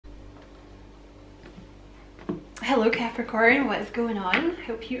Hello Capricorn, what is going on?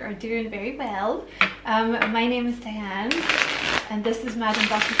 Hope you are doing very well. My name is Diane and this is Madame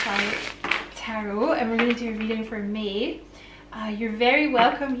Butterfly Tarot, and we're going to do a reading for May. You're very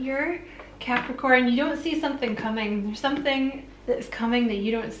welcome here, Capricorn. You don't see something coming. There's something that's coming that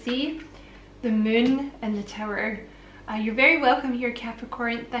you don't see. The moon and the tower. You're very welcome here,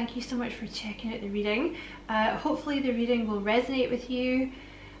 Capricorn. Thank you so much for checking out the reading. Hopefully the reading will resonate with you,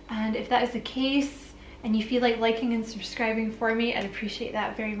 and if that is the case and you feel like liking and subscribing for me, I'd appreciate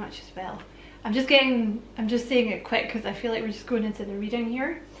that very much as well. I'm just saying it quick because I feel like we're just going into the reading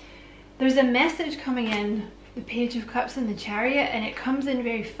here. There's a message coming in, the Page of Cups and the Chariot, and it comes in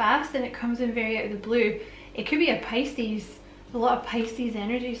very fast and it comes in very out of the blue. It could be a Pisces. There's a lot of Pisces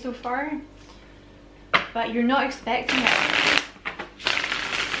energy so far, but you're not expecting it.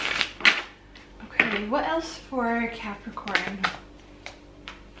 Okay, what else for Capricorn?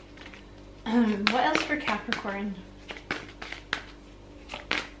 What else for Capricorn?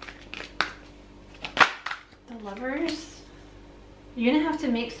 The Lovers. You're gonna have to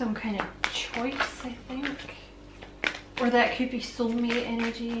make some kind of choice, I think. Or that could be soulmate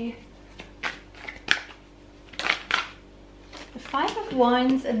energy. The Five of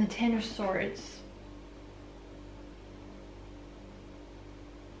Wands and the Ten of Swords.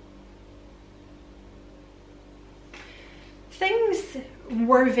 Things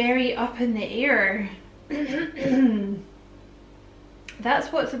were very up in the air.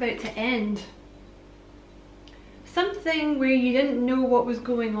 That's what's about to end. Something where you didn't know what was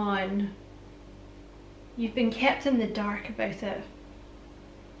going on. You've been kept in the dark about it.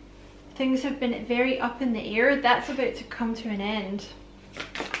 Things have been very up in the air. That's about to come to an end.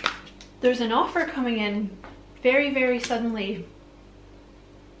 There's an offer coming in very, very suddenly.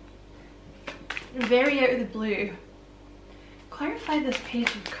 Very out of the blue. Clarify this Page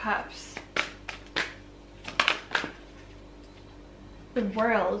of Cups. The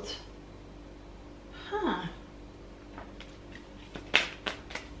World. Huh.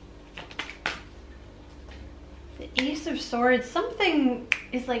 The Ace of Swords. Something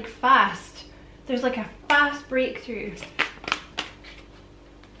is like fast. There's like a fast breakthrough.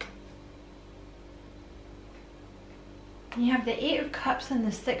 You have the Eight of Cups and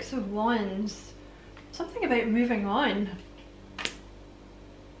the Six of Wands. Something about moving on.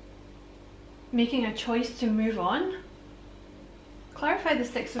 Making a choice to move on. Clarify the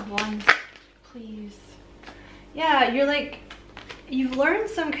Six of Wands, please. Yeah, you're like, you've learned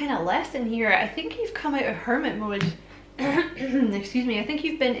some kind of lesson here. I think you've come out of hermit mode. Excuse me, I think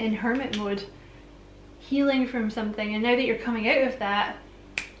you've been in hermit mode, healing from something, and now that you're coming out of that,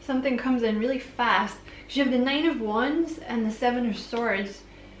 something comes in really fast. Because you have the Nine of Wands and the Seven of Swords.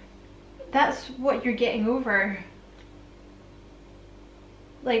 That's what you're getting over.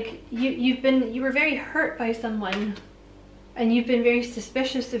 Like, you were very hurt by someone, and you've been very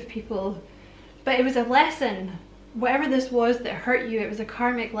suspicious of people, but it was a lesson. Whatever this was that hurt you, it was a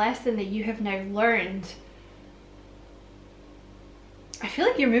karmic lesson that you have now learned. I feel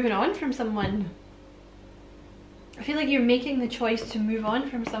like you're moving on from someone. I feel like you're making the choice to move on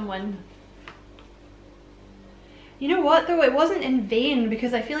from someone. You know what though, it wasn't in vain,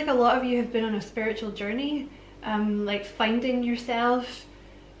 because I feel like a lot of you have been on a spiritual journey, like finding yourself,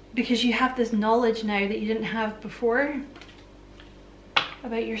 because you have this knowledge now that you didn't have before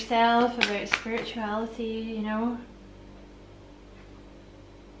about yourself, about spirituality, you know.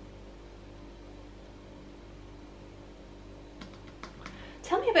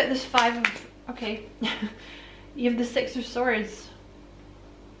 Tell me about this Five of... okay. You have the Six of Swords.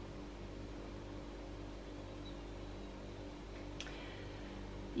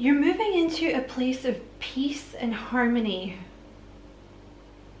 You're moving into a place of peace and harmony.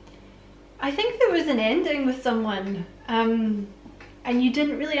 I think there was an ending with someone, and you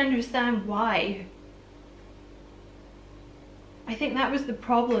didn't really understand why. I think that was the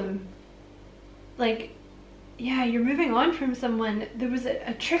problem. Like, yeah, you're moving on from someone. There was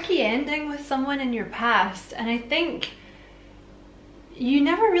a tricky ending with someone in your past, and I think you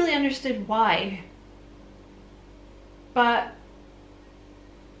never really understood why. But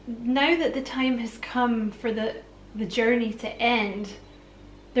now that the time has come for the journey to end,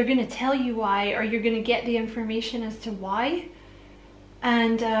 they're going to tell you why, or you're going to get the information as to why,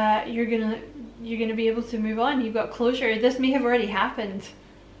 and you're gonna be able to move on. You've got closure. This may have already happened.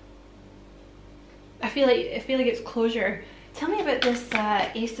 I feel like it's closure. Tell me about this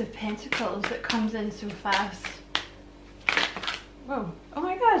Ace of Pentacles that comes in so fast. Whoa! Oh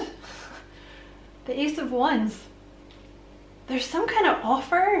my God! The Ace of Wands. There's some kind of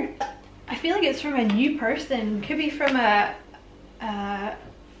offer. I feel like it's from a new person. Could be from a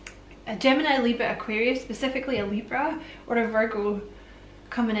a Gemini, Libra, Aquarius, specifically a Libra or a Virgo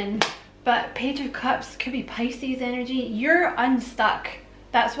coming in. But Page of Cups could be Pisces energy. You're unstuck.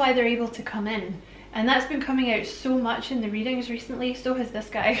 That's why they're able to come in. And that's been coming out so much in the readings recently. So has this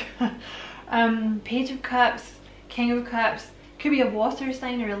guy. Page of Cups, King of Cups. Could be a water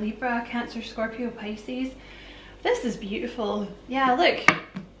sign or a Libra, Cancer, Scorpio, Pisces. This is beautiful. Yeah, look.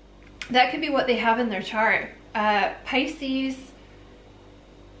 That could be what they have in their chart. Pisces,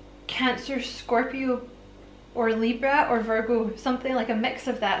 Cancer, Scorpio, or Libra, or Virgo, something like a mix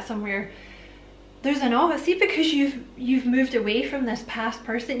of that somewhere. There's an awe. See, because you've moved away from this past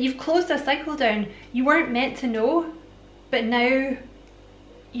person, you've closed a cycle down. You weren't meant to know, but now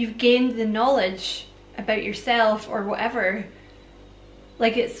you've gained the knowledge about yourself or whatever.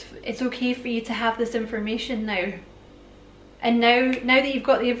 Like it's okay for you to have this information now. And now that you've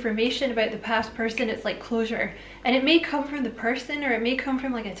got the information about the past person, it's like closure. And it may come from the person, or it may come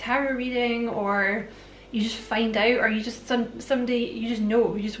from like a tarot reading, or you just find out, or you just someday you just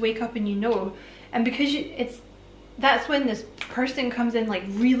know, you just wake up and you know. And because that's when this person comes in like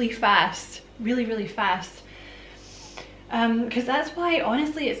really fast, really fast. Because that's why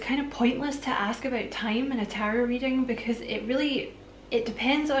honestly it's kind of pointless to ask about time in a tarot reading, because it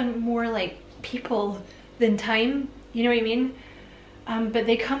depends on more like people than time, you know what I mean? But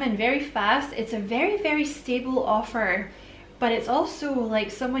they come in very fast. It's a very stable offer, but it's also like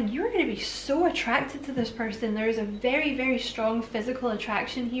someone, you're going to be so attracted to this person. There's a very strong physical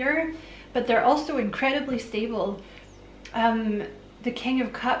attraction here, but they're also incredibly stable. The King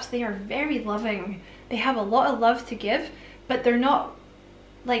of Cups, they are very loving. They have a lot of love to give, but they're not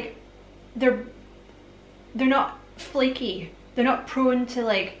like, they're not flaky. They're not prone to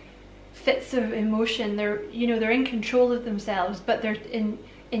like fits of emotion. They're, you know, they're in control of themselves, but they're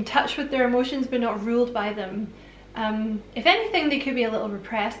in touch with their emotions, but not ruled by them. If anything, they could be a little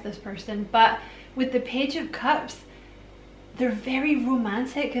repressed, this person. But with the Page of Cups, they're very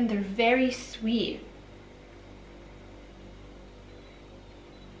romantic and they're very sweet.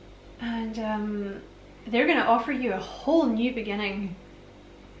 And they're going to offer you a whole new beginning.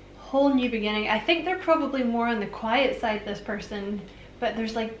 Whole new beginning. I think they're probably more on the quiet side, this person. But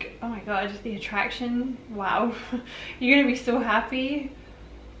there's like, oh my god, the attraction. Wow. You're going to be so happy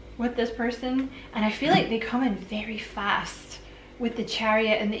with this person. And I feel like they come in very fast with the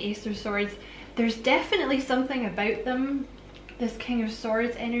Chariot and the Ace of Swords. There's definitely something about them, this King of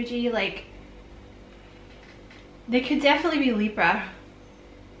Swords energy. Like, they could definitely be Libra,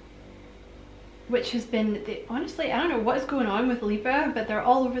 which has been, honestly, I don't know what's going on with Libra, but they're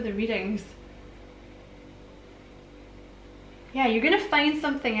all over the readings. Yeah, you're going to find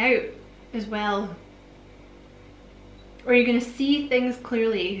something out as well. Or you're going to see things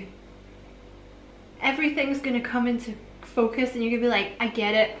clearly. Everything's going to come into focus and you're going to be like, I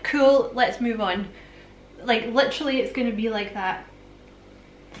get it, cool, let's move on. Like, literally it's going to be like that.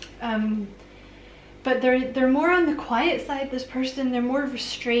 But they're more on the quiet side, this person. They're more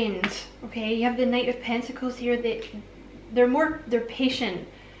restrained, okay? You have the Knight of Pentacles here. They're patient.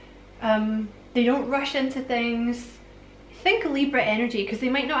 They don't rush into things. Think Libra energy, because they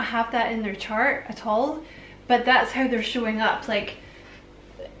might not have that in their chart at all, but that's how they're showing up. Like,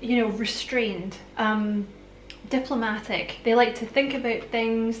 you know, restrained, diplomatic. They like to think about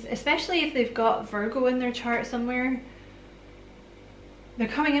things, especially if they've got Virgo in their chart somewhere. They're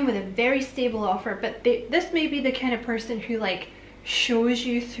coming in with a very stable offer, but this may be the kind of person who like shows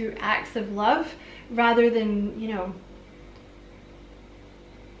you through acts of love rather than, you know,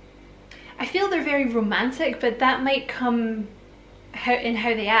 I feel they're very romantic, but that might come in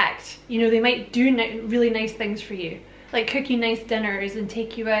how they act. You know, they might do really nice things for you, like cook you nice dinners and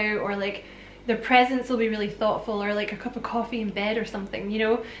take you out, or like their presence will be really thoughtful, or like a cup of coffee in bed or something, you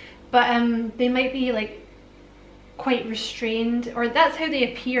know. But they might be like quite restrained, or that's how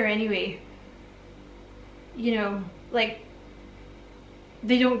they appear anyway. You know, like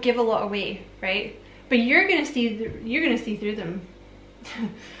they don't give a lot away, right? But you're gonna see through them.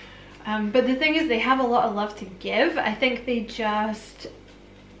 But the thing is, they have a lot of love to give. I think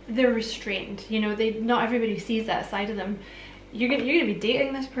they're restrained. You know, not everybody sees that side of them. You're gonna be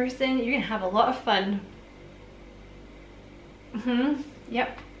dating this person. You're gonna have a lot of fun.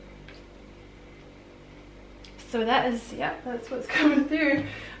 Yep. So that's what's coming through.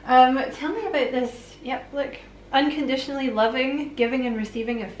 Tell me about this. Yep, look. Unconditionally loving, giving and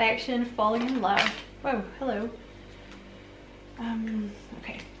receiving affection, falling in love. Whoa, hello.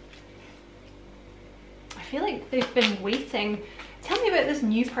 Okay. I feel like they've been waiting. Tell me about this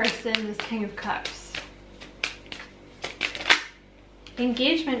new person, this King of Cups.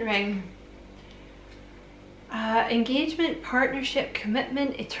 Engagement ring. Engagement, partnership,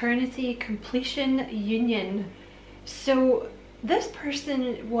 commitment, eternity, completion, union. So this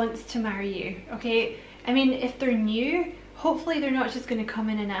person wants to marry you, okay? I mean, if they're new, hopefully they're not just going to come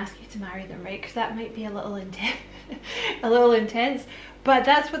in and ask you to marry them, right? Because that might be a little intense, but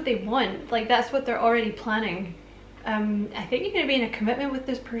that's what they want. Like, that's what they're already planning. I think you're going to be in a commitment with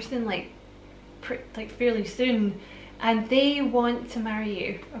this person like fairly soon, and they want to marry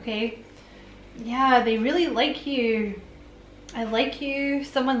you, okay? Yeah, they really like you. I like you,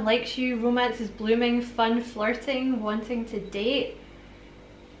 someone likes you, romance is blooming, fun, flirting, wanting to date.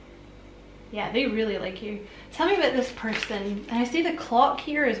 Yeah, they really like you. Tell me about this person. And I see the clock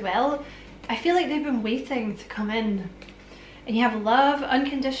here as well. I feel like they've been waiting to come in. And you have love,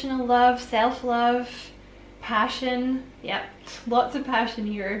 unconditional love, self-love, passion. Yep, lots of passion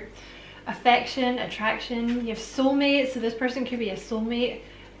here. Affection, attraction. You have soulmate, so this person could be a soulmate.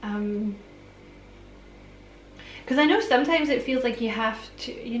 Because I know sometimes it feels like you have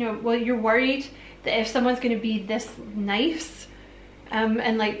to, you know, well, you're worried that if someone's going to be this nice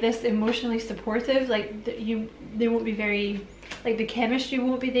and like this emotionally supportive, like they won't be very, like the chemistry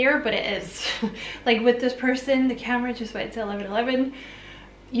won't be there, but it is. Like with this person, the camera just went to 11:11.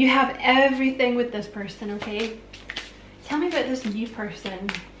 You have everything with this person, okay? Tell me about this new person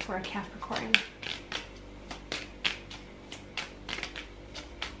for a Capricorn.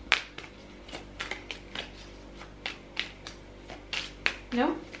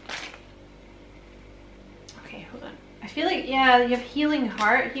 No? Okay, hold on. I feel like, yeah, you have healing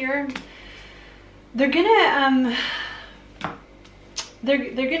heart here. They're gonna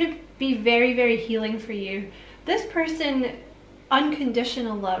they're gonna be very, very healing for you. This person,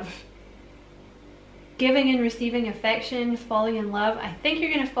 unconditional love, giving and receiving affection, falling in love. I think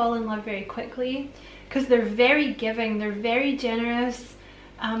you're gonna fall in love very quickly because they're very giving, they're very generous.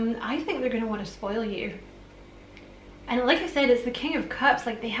 I think they're gonna want to spoil you. And like I said, it's the King of Cups.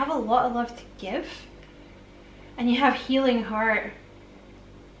 Like, they have a lot of love to give. And you have healing heart.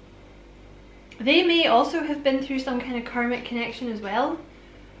 They may also have been through some kind of karmic connection as well.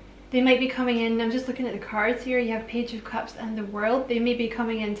 They might be coming in, I'm just looking at the cards here, you have Page of Cups and the World. They may be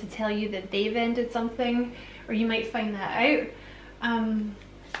coming in to tell you that they've ended something, or you might find that out.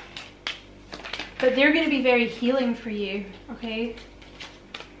 But they're going to be very healing for you, okay?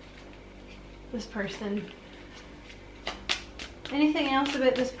 This person. Anything else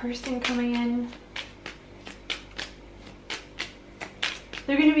about this person coming in?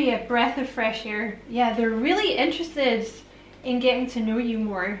 They're going to be a breath of fresh air. Yeah, they're really interested in getting to know you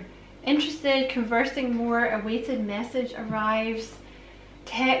more. Interested, conversing more, a weighted message arrives,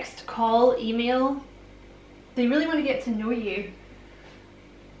 text, call, email. They really want to get to know you.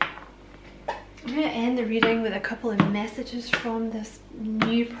 I'm going to end the reading with a couple of messages from this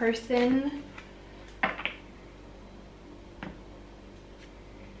new person.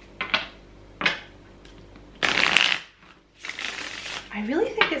 I really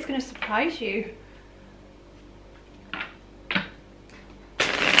think it's going to surprise you.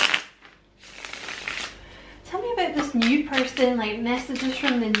 Tell me about this new person, like messages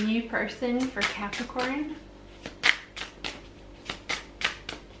from the new person for Capricorn.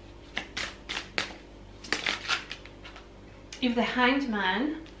 You have the Hanged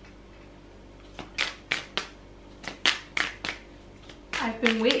Man. I've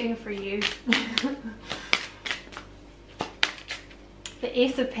been waiting for you. The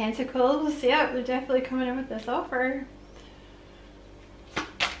Ace of Pentacles. Yep, they're definitely coming in with this offer.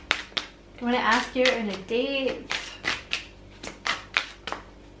 I want to ask you on a date.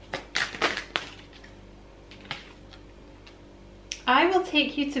 I will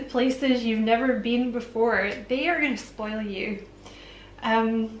take you to places you've never been before. They are going to spoil you.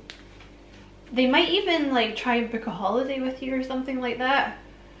 They might even like try and book a holiday with you or something like that.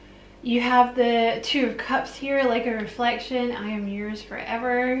 You have the Two of Cups here, like a reflection. I am yours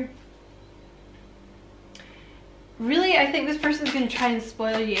forever. Really, I think this person's going to try and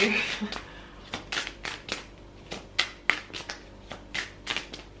spoil you.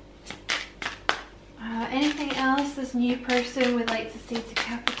 Anything else this new person would like to say to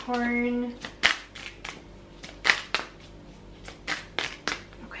Capricorn?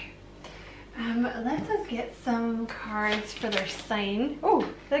 Okay. Let us get some cards for their sign. Oh,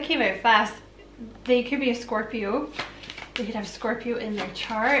 that came out fast. They could be a Scorpio. They could have Scorpio in their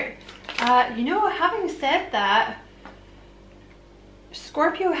chart. You know, having said that,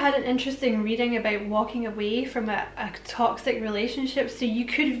 Scorpio had an interesting reading about walking away from a toxic relationship, so you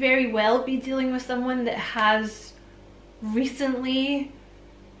could very well be dealing with someone that has recently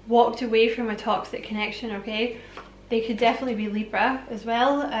walked away from a toxic connection, okay? They could definitely be Libra as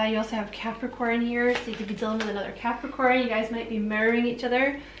well. You also have Capricorn here, so you could be dealing with another Capricorn. You guys might be mirroring each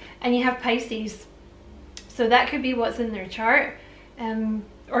other. And you have Pisces. So that could be what's in their chart.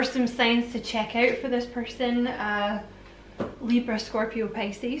 Or some signs to check out for this person. Libra, Scorpio,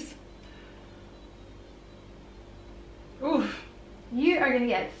 Pisces. Oof. You are going to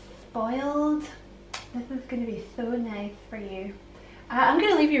get spoiled. This is going to be so nice for you. I'm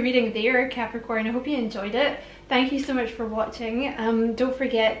going to leave your reading there, Capricorn. I hope you enjoyed it. Thank you so much for watching. Don't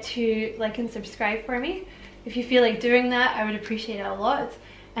forget to like and subscribe for me. If you feel like doing that, I would appreciate it a lot.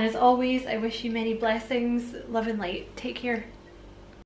 And as always, I wish you many blessings, love and light. Take care.